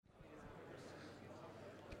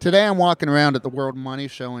Today I'm walking around at the World Money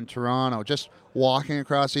Show in Toronto, just walking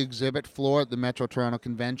across the exhibit floor at the Metro Toronto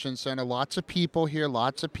Convention Centre. Lots of people here,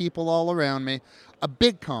 lots of people all around me. A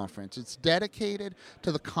big conference. It's dedicated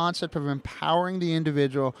to the concept of empowering the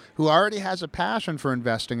individual who already has a passion for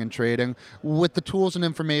investing and trading with the tools and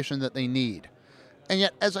information that they need. And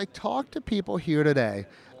yet, as I talk to people here today,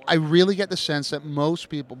 I really get the sense that most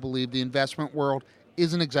people believe the investment world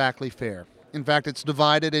isn't exactly fair. In fact, it's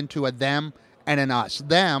divided into a them and an us.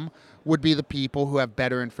 Them would be the people who have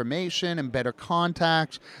better information and better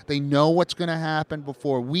contacts. They know what's going to happen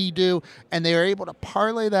before we do, and they are able to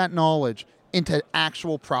parlay that knowledge into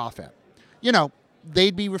actual profit. You know,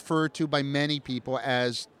 they'd be referred to by many people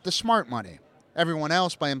as the smart money. Everyone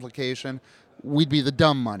else, by implication, we'd be the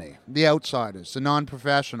dumb money, the outsiders, the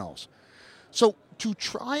non-professionals. So to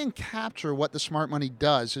try and capture what the smart money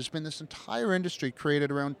does, there's been this entire industry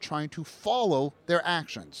created around trying to follow their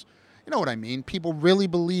actions. You know what I mean? People really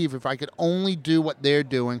believe if I could only do what they're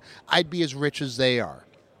doing, I'd be as rich as they are.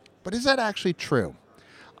 But is that actually true?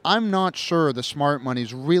 I'm not sure the smart money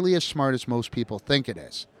is really as smart as most people think it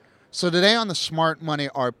is. So today on the Smart Money,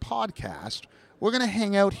 our podcast, we're going to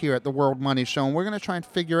hang out here at the World Money Show, and we're going to try and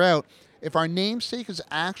figure out if our namesake is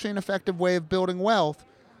actually an effective way of building wealth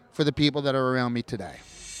for the people that are around me today.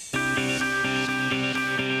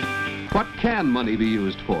 What can money be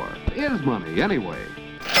used for? Is money, anyway?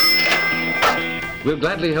 We'll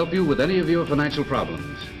gladly help you with any of your financial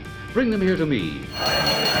problems. Bring them here to me.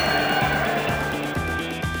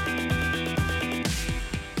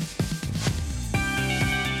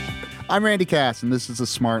 I'm Randy Cass, and this is The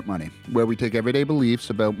Smart Money, where we take everyday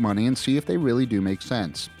beliefs about money and see if they really do make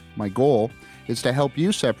sense. My goal is to help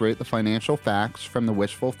you separate the financial facts from the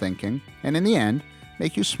wishful thinking, and in the end,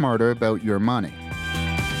 make you smarter about your money.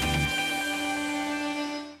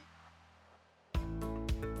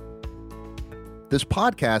 This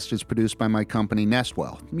podcast is produced by my company, Nest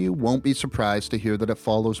Wealth. You won't be surprised to hear that it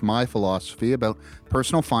follows my philosophy about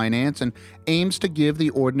personal finance and aims to give the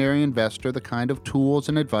ordinary investor the kind of tools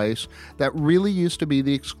and advice that really used to be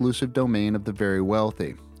the exclusive domain of the very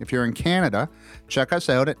wealthy. If you're in Canada, check us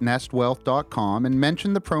out at nestwealth.com and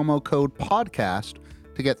mention the promo code PODCAST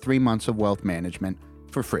to get 3 months of wealth management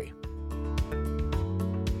for free.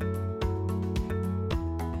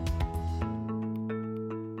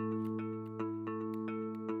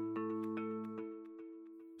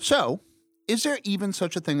 So, is there even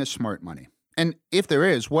such a thing as smart money? And if there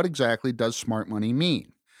is, what exactly does smart money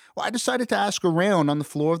mean? Well, I decided to ask around on the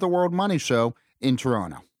floor of the World Money Show in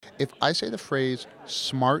Toronto. If I say the phrase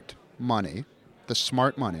smart money, the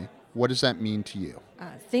smart money, what does that mean to you?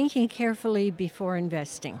 Thinking carefully before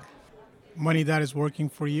investing. Money that is working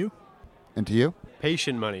for you. And to you?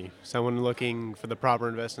 Patient money, someone looking for the proper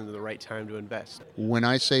investment at the right time to invest. When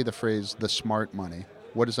I say the phrase the smart money,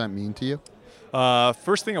 what does that mean to you?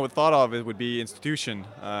 First thing I would thought of it would be institution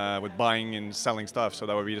with buying and selling stuff. So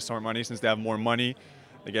that would be the smart money. Since they have more money,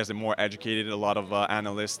 I guess they're more educated. A lot of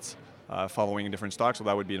analysts following different stocks. So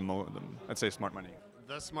that would be I'd say smart money.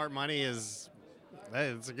 The smart money is,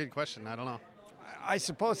 it's a good question. I don't know. I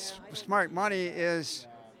suppose smart money is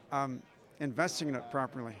investing in it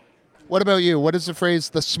properly. What about you? What does the phrase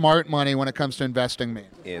the smart money when it comes to investing mean?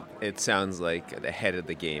 It sounds like the head of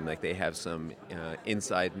the game, like they have some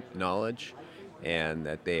inside knowledge. And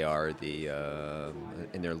that they are and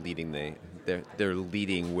they're leading they're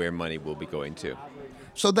leading where money will be going to.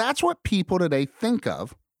 So that's what people today think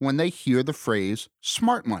of when they hear the phrase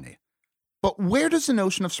smart money. But where does the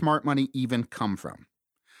notion of smart money even come from?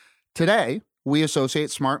 Today, we associate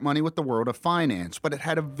smart money with the world of finance, but it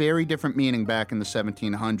had a very different meaning back in the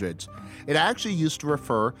 1700s. It actually used to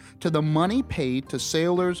refer to the money paid to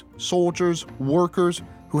sailors, soldiers, workers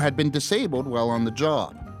who had been disabled while on the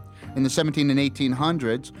job. In the 17 and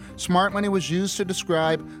 1800s, smart money was used to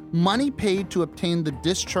describe money paid to obtain the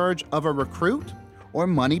discharge of a recruit or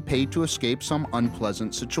money paid to escape some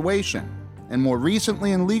unpleasant situation. And more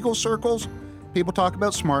recently in legal circles, people talk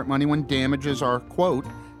about smart money when damages are, quote,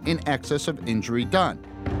 in excess of injury done.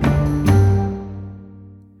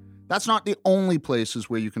 That's not the only places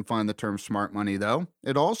where you can find the term smart money, though.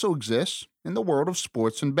 It also exists in the world of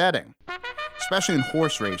sports and betting, especially in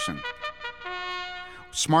horse racing.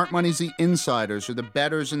 Smart money's the insiders or the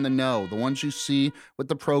bettors in the know, the ones you see with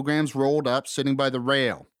the programs rolled up sitting by the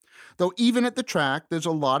rail. Though even at the track, there's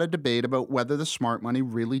a lot of debate about whether the smart money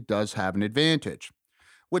really does have an advantage.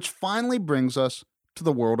 Which finally brings us to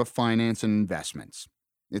the world of finance and investments.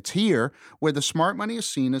 It's here where the smart money is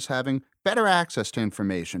seen as having better access to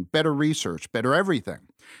information, better research, better everything.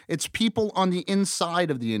 It's people on the inside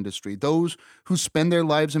of the industry, those who spend their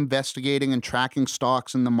lives investigating and tracking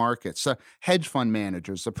stocks in the markets, the hedge fund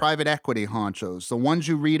managers, the private equity honchos, the ones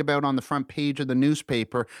you read about on the front page of the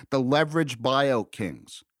newspaper, the leveraged buyout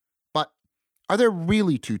kings. But are there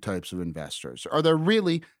really two types of investors? Are there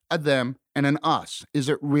really a them and an us? Is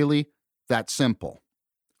it really that simple?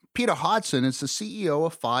 Peter Hodson is the CEO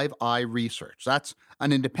of 5i Research. That's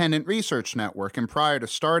an independent research network, and prior to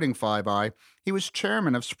starting 5i, he was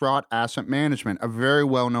chairman of Sprott Asset Management, a very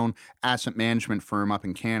well-known asset management firm up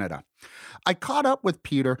in Canada. I caught up with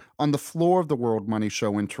Peter on the floor of the World Money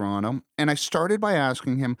Show in Toronto, and I started by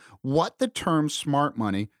asking him what the term smart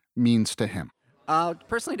money means to him.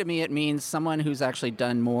 Personally, to me, it means someone who's actually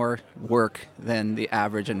done more work than the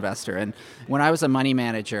average investor. And when I was a money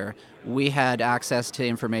manager, we had access to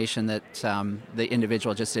information that the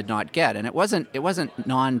individual just did not get. And it wasn't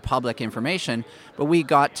non-public information, but we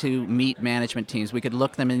got to meet management teams. We could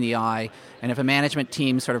look them in the eye. And if a management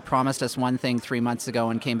team sort of promised us one thing 3 months ago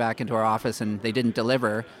and came back into our office and they didn't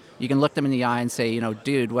deliver, you can look them in the eye and say,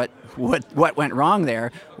 dude, what went wrong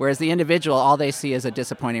there? Whereas the individual, all they see is a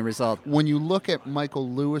disappointing result. When you look at Michael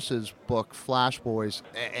Lewis's book, Flash Boys,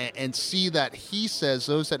 and see that he says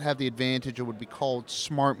those that have the advantage of what would be called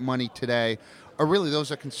smart money today are really those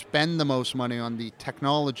that can spend the most money on the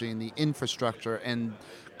technology and the infrastructure and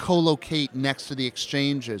co-locate next to the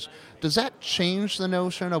exchanges. Does that change the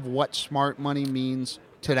notion of what smart money means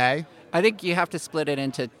today? I think you have to split it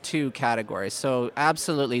into two categories. So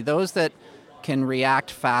absolutely, those that can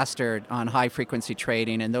react faster on high-frequency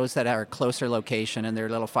trading and those that are closer location and their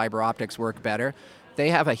little fiber optics work better, they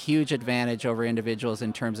have a huge advantage over individuals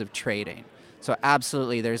in terms of trading. So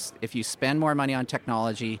absolutely, if you spend more money on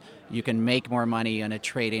technology, you can make more money in a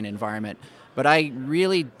trading environment. But I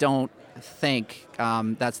really don't think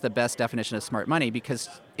that's the best definition of smart money, because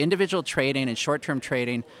individual trading and short-term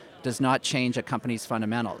trading does not change a company's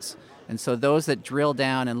fundamentals. And so those that drill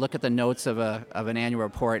down and look at the notes of an annual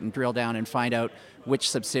report and drill down and find out which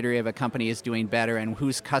subsidiary of a company is doing better and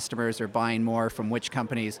whose customers are buying more from which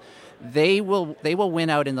companies, they will win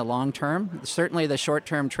out in the long term. Certainly the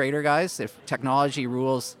short-term trader guys, if technology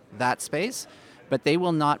rules that space, but they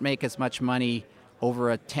will not make as much money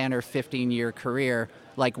over a 10 or 15-year career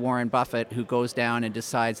like Warren Buffett, who goes down and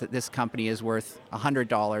decides that this company is worth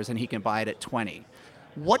 $100 and he can buy it at $20.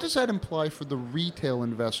 What does that imply for the retail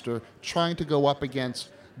investor trying to go up against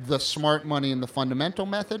the smart money in the fundamental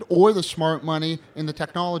method or the smart money in the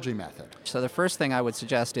technology method? So the first thing I would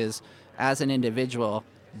suggest is, as an individual,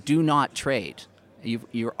 do not trade.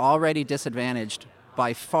 You're already disadvantaged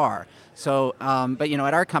by far. So, but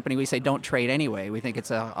at our company, we say don't trade anyway. We think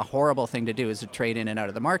it's a horrible thing to do, is to trade in and out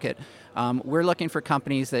of the market. We're looking for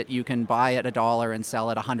companies that you can buy at $1 and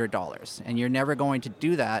sell at $100. And you're never going to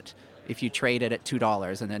do that if you trade it at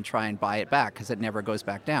 $2 and then try and buy it back, because it never goes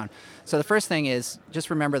back down. So the first thing is, just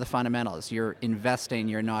remember the fundamentals. You're investing,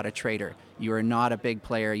 you're not a trader. You are not a big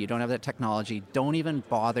player, you don't have that technology. Don't even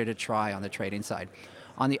bother to try on the trading side.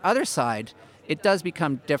 On the other side, it does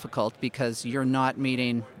become difficult because you're not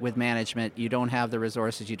meeting with management, you don't have the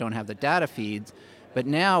resources, you don't have the data feeds. But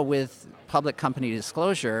now with public company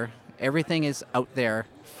disclosure, everything is out there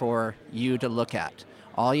for you to look at.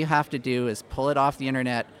 All you have to do is pull it off the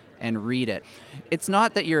internet and read it. It's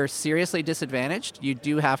not that you're seriously disadvantaged. You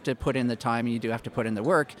do have to put in the time and you do have to put in the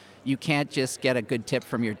work. You can't just get a good tip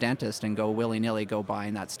from your dentist and go willy-nilly go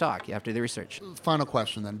buying that stock. You have to do the research. Final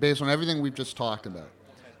question then, based on everything we've just talked about.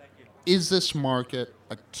 Is this market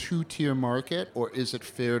a two-tier market, or is it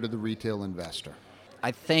fair to the retail investor?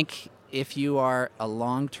 I think if you are a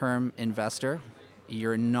long-term investor,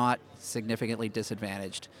 you're not significantly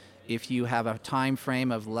disadvantaged. If you have a time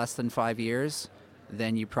frame of less than 5 years,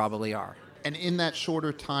 then you probably are. And in that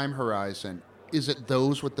shorter time horizon, is it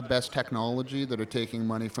those with the best technology that are taking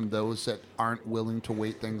money from those that aren't willing to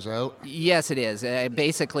wait things out? Yes, it is.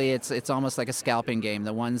 Basically, it's almost like a scalping game.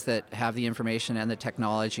 The ones that have the information and the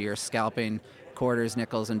technology are scalping quarters,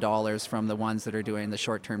 nickels, and dollars from the ones that are doing the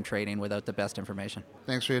short-term trading without the best information.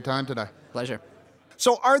 Thanks for your time today. Pleasure.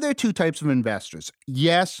 So are there two types of investors?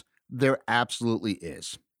 Yes, there absolutely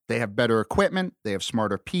is. They have better equipment, they have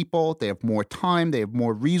smarter people, they have more time, they have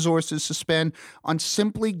more resources to spend on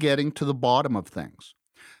simply getting to the bottom of things.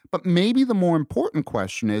 But maybe the more important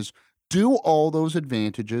question is, do all those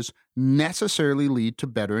advantages necessarily lead to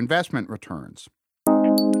better investment returns?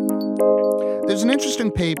 There's an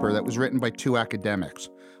interesting paper that was written by two academics,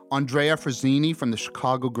 Andrea Frazzini from the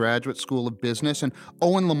Chicago Graduate School of Business and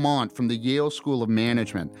Owen Lamont from the Yale School of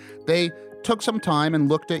Management. They took some time and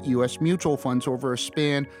looked at U.S. mutual funds over a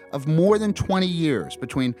span of more than 20 years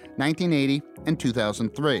between 1980 and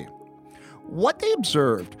 2003. What they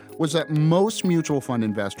observed was that most mutual fund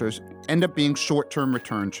investors end up being short-term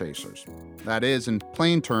return chasers. That is, in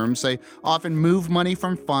plain terms, they often move money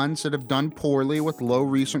from funds that have done poorly with low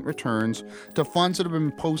recent returns to funds that have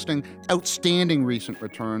been posting outstanding recent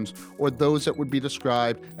returns, or those that would be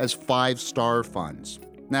described as five-star funds.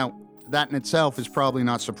 Now, that in itself is probably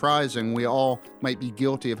not surprising. We all might be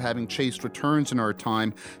guilty of having chased returns in our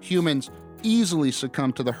time. Humans easily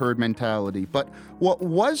succumb to the herd mentality. But what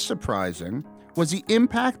was surprising was the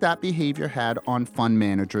impact that behavior had on fund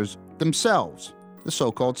managers themselves, the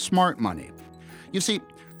so-called smart money. You see,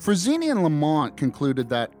 Frazzini and Lamont concluded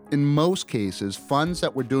that in most cases, funds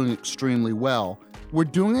that were doing extremely well were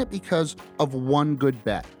doing it because of one good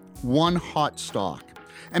bet, one hot stock.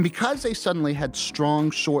 And because they suddenly had strong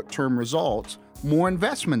short-term results, more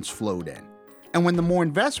investments flowed in. And when the more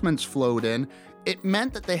investments flowed in, it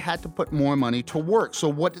meant that they had to put more money to work. So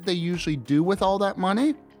what did they usually do with all that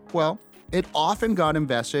money? Well, it often got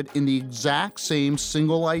invested in the exact same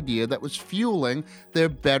single idea that was fueling their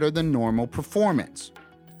better than normal performance.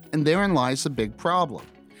 And therein lies the big problem.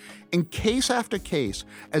 In case after case,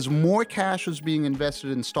 as more cash was being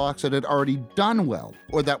invested in stocks that had already done well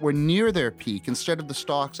or that were near their peak instead of the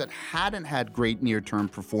stocks that hadn't had great near-term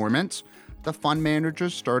performance, the fund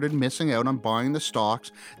managers started missing out on buying the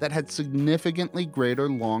stocks that had significantly greater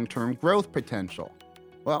long-term growth potential.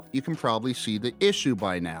 Well, you can probably see the issue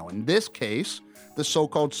by now. In this case, the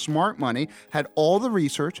so-called smart money had all the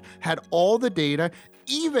research, had all the data,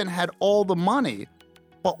 even had all the money,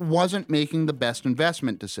 but wasn't making the best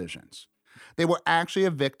investment decisions. They were actually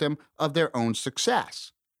a victim of their own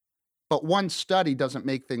success. But one study doesn't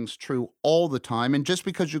make things true all the time, and just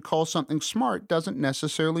because you call something smart doesn't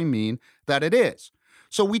necessarily mean that it is.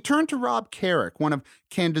 So we turn to Rob Carrick, one of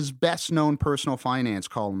Canada's best-known personal finance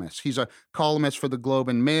columnists. He's a columnist for the Globe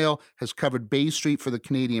and Mail, has covered Bay Street for the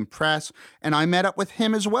Canadian Press, and I met up with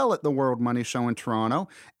him as well at the World Money Show in Toronto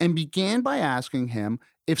and began by asking him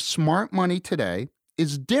if smart money today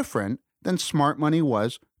is different than smart money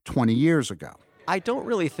was 20 years ago. I don't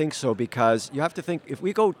really think so, because you have to think, if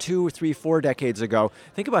we go 2, 3, 4 decades ago,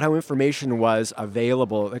 think about how information was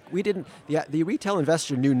available. Like the retail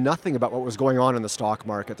investor knew nothing about what was going on in the stock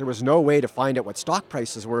market. There was no way to find out what stock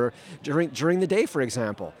prices were during the day, for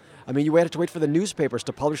example. I mean, you had to wait for the newspapers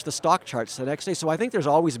to publish the stock charts the next day. So I think there's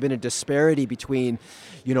always been a disparity between,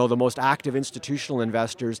 the most active institutional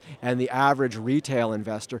investors and the average retail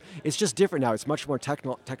investor. It's just different now. It's much more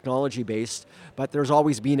technology based, but there's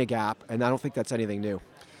always been a gap, and I don't think that's anything new.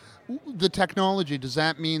 The technology, does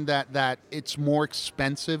that mean that it's more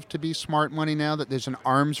expensive to be smart money now, that there's an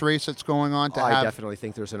arms race that's going on to I definitely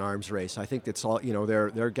think there's an arms race. I think it's all,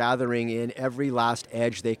 they're gathering in every last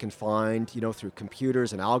edge they can find, through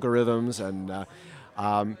computers and algorithms, and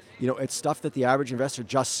it's stuff that the average investor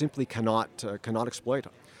just simply cannot exploit.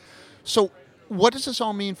 So what does this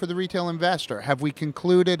all mean for the retail investor? Have we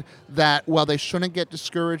concluded that, while they shouldn't get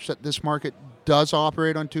discouraged, that this market does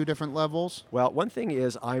operate on two different levels? Well, one thing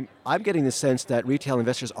is I'm getting the sense that retail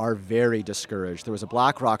investors are very discouraged. There was a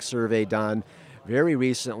BlackRock survey done very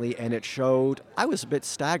recently, and it showed, I was a bit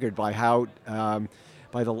staggered by how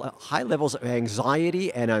by the high levels of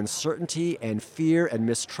anxiety and uncertainty and fear and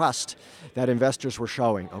mistrust that investors were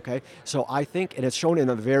showing, okay? So I think, and it's shown in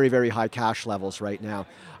the very, very high cash levels right now,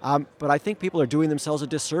 but I think people are doing themselves a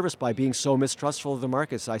disservice by being so mistrustful of the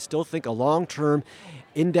markets. I still think a long-term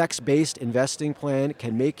index-based investing plan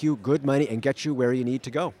can make you good money and get you where you need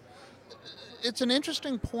to go. It's an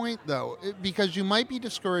interesting point, though, because you might be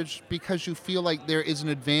discouraged because you feel like there is an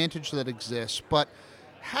advantage that exists, but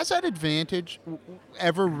has that advantage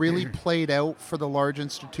ever really played out for the large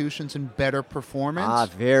institutions in better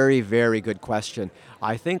performance? Very, very good question.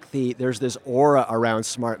 I think there's this aura around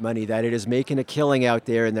smart money that it is making a killing out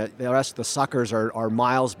there, and that the rest of the suckers are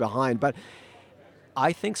miles behind. But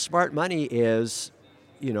I think smart money is,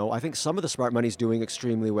 I think some of the smart money is doing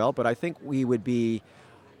extremely well, but I think we would be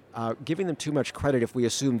giving them too much credit if we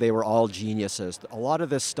assumed they were all geniuses. A lot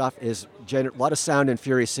of this stuff is a lot of sound and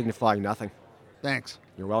fury signifying nothing. Thanks.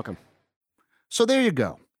 You're welcome. So there you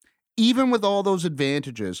go. Even with all those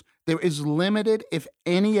advantages, there is limited, if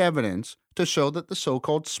any, evidence to show that the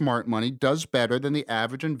so-called smart money does better than the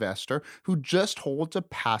average investor who just holds a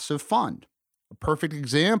passive fund. A perfect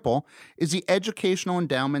example is the educational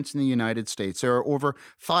endowments in the United States. There are over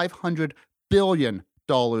 $500 billion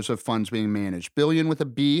of funds being managed. Billion with a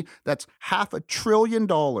B, that's $500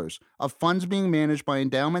 billion of funds being managed by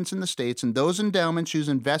endowments in the States, and those endowments use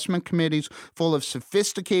investment committees full of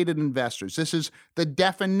sophisticated investors. This is the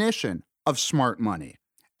definition of smart money.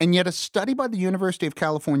 And yet a study by the University of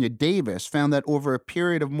California, Davis found that over a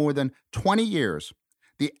period of more than 20 years,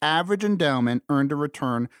 the average endowment earned a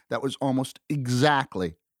return that was almost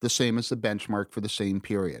exactly the same as the benchmark for the same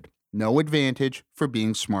period. No advantage for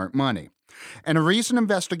being smart money. And a recent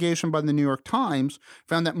investigation by the New York Times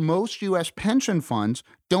found that most U.S. pension funds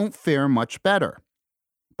don't fare much better.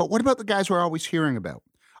 But what about the guys we're always hearing about?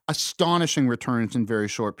 Astonishing returns in very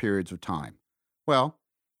short periods of time. Well,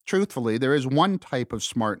 truthfully, there is one type of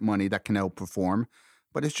smart money that can outperform,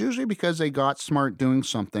 but it's usually because they got smart doing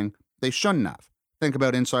something they shouldn't have. Think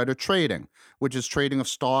about insider trading, which is trading of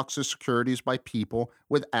stocks or securities by people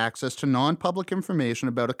with access to non-public information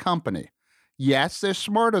about a company. Yes, they're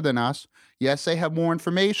smarter than us. Yes, they have more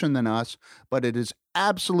information than us, but it is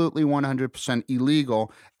absolutely 100%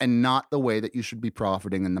 illegal and not the way that you should be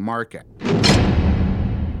profiting in the market.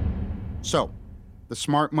 So, the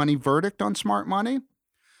smart money verdict on smart money?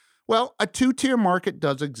 Well, a two-tier market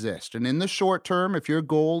does exist, and in the short term, if your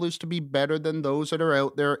goal is to be better than those that are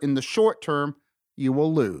out there in the short term, you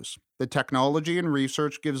will lose. The technology and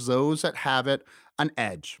research gives those that have it an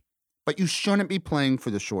edge, but you shouldn't be playing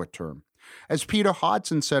for the short term. As Peter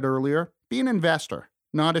Hodson said earlier, be an investor,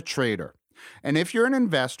 not a trader. And if you're an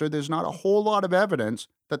investor, there's not a whole lot of evidence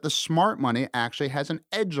that the smart money actually has an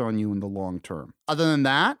edge on you in the long term. Other than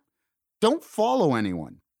that, don't follow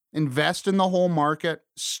anyone. Invest in the whole market.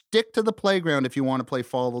 Stick to the playground if you want to play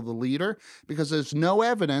follow the leader, because there's no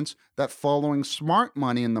evidence that following smart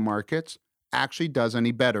money in the markets actually does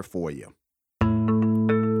any better for you.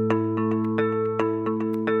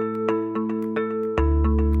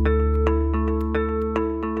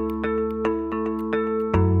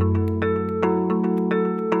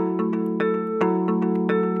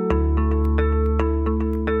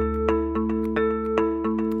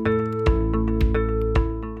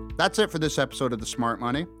 That's it for this episode of The Smart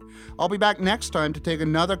Money. I'll be back next time to take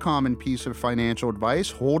another common piece of financial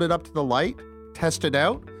advice, hold it up to the light, test it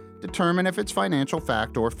out, determine if it's financial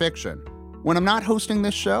fact or fiction. When I'm not hosting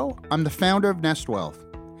this show, I'm the founder of Nest Wealth.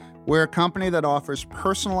 We're a company that offers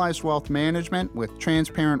personalized wealth management with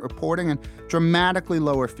transparent reporting and dramatically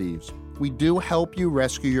lower fees. We do help you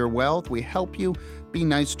rescue your wealth. We help you be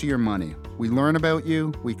nice to your money. We learn about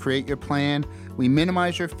you, we create your plan, we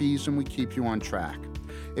minimize your fees, and we keep you on track.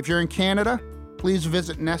 If you're in Canada, please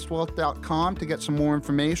visit nestwealth.com to get some more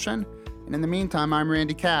information. And in the meantime, I'm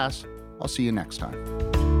Randy Cass. I'll see you next time.